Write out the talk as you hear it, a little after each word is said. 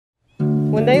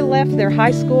When they left their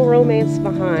high school romance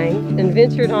behind and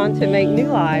ventured on to make new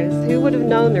lives, who would have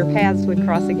known their paths would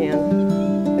cross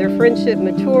again? Their friendship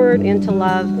matured into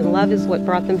love, and love is what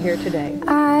brought them here today.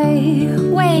 I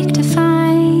wake to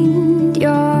find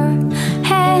your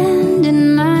hand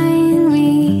in mine.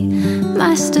 We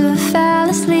must have fell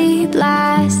asleep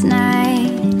last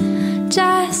night.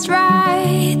 Just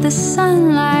right, the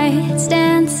sunlight's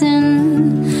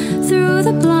dancing through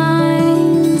the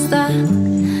blinds.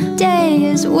 The day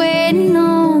is waiting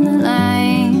on the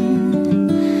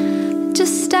line,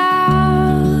 just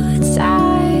outside.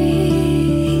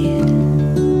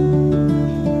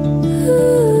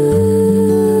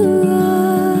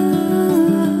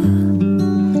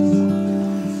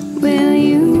 Will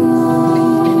you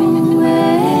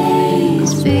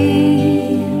always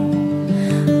be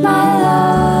my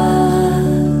love?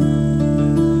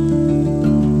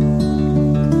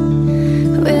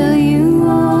 Will you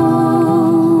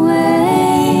always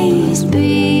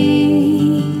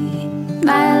be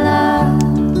my love?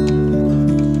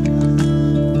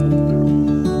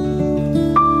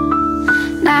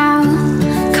 Now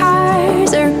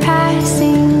cars are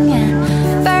passing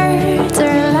and birds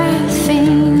are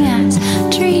laughing as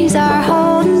trees are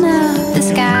holding up the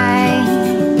sky.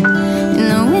 In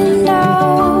the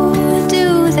window,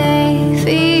 do they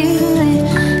feel it?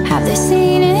 Have they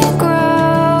seen it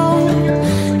grow?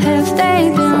 Have they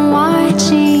been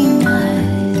watching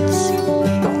us?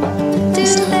 Do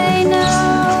they know?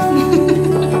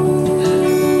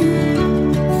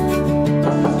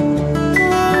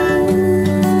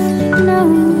 No.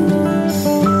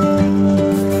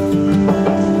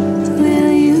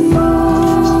 Will you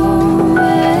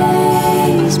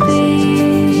always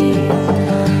be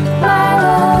my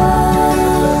love?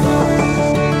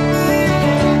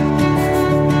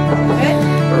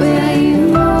 Will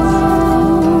you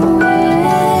always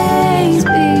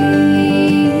be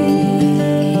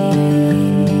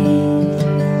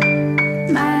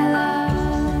my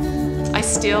love? I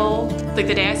still think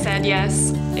the day I said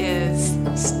yes is,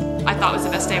 I thought was the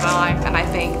best day of my life, and I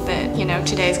think that, you know,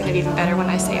 today is going to be even better when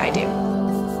I say I do.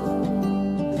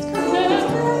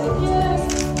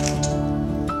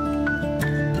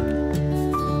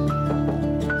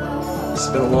 It's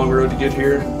been a long road to get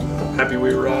here. I'm happy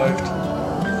we arrived.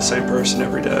 You're the same person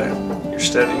every day. You're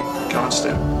steady,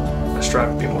 constant. I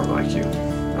strive to be more like you.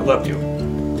 I love you.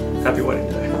 Happy wedding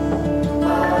day.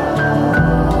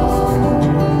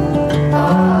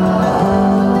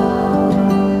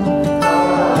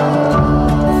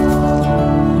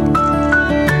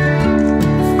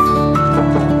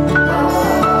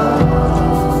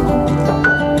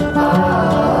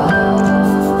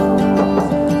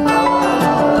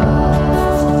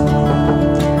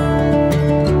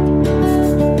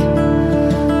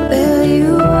 Will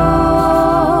you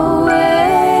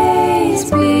always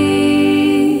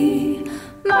be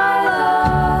my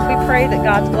love? We pray that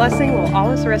God's blessing will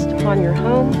always rest upon your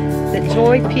home, that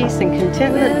joy, peace, and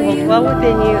contentment will dwell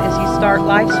within you as you start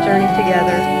life's journey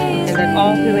together, and that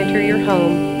all who enter your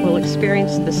home will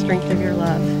experience the strength of your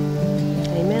love.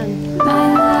 Amen.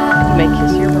 My love. You may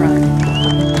kiss your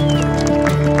bride.